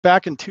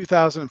back in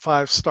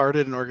 2005,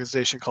 started an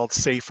organization called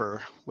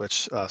SAFER,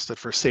 which stood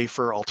for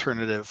Safer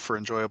Alternative for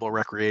Enjoyable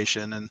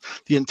Recreation. And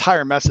the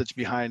entire message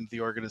behind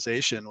the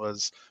organization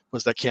was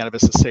that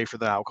cannabis is safer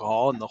than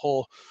alcohol. And the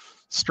whole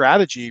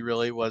strategy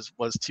really was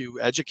to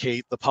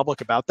educate the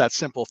public about that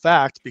simple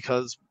fact,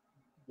 because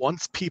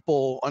once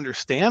people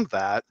understand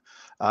that,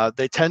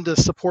 they tend to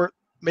support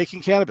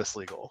making cannabis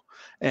legal.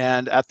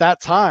 And at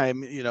that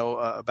time,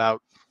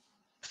 about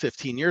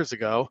 15 years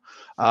ago,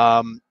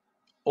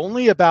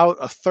 only about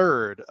a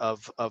third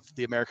of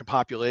the American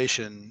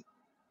population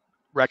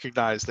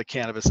recognized that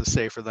cannabis is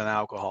safer than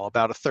alcohol.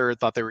 About a third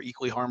thought they were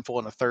equally harmful,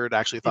 and a third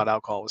actually thought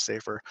alcohol was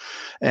safer.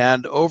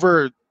 And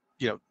over,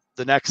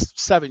 the next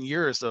 7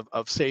 years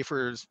of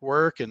Safer's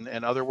work and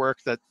other work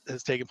that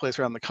has taken place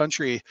around the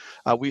country,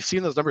 we've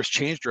seen those numbers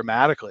change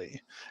dramatically.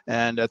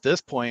 And at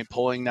this point,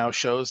 polling now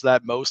shows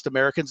that most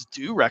Americans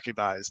do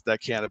recognize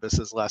that cannabis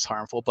is less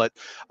harmful. But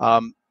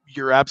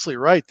you're absolutely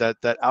right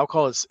that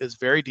alcohol is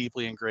very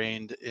deeply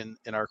ingrained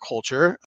in our culture.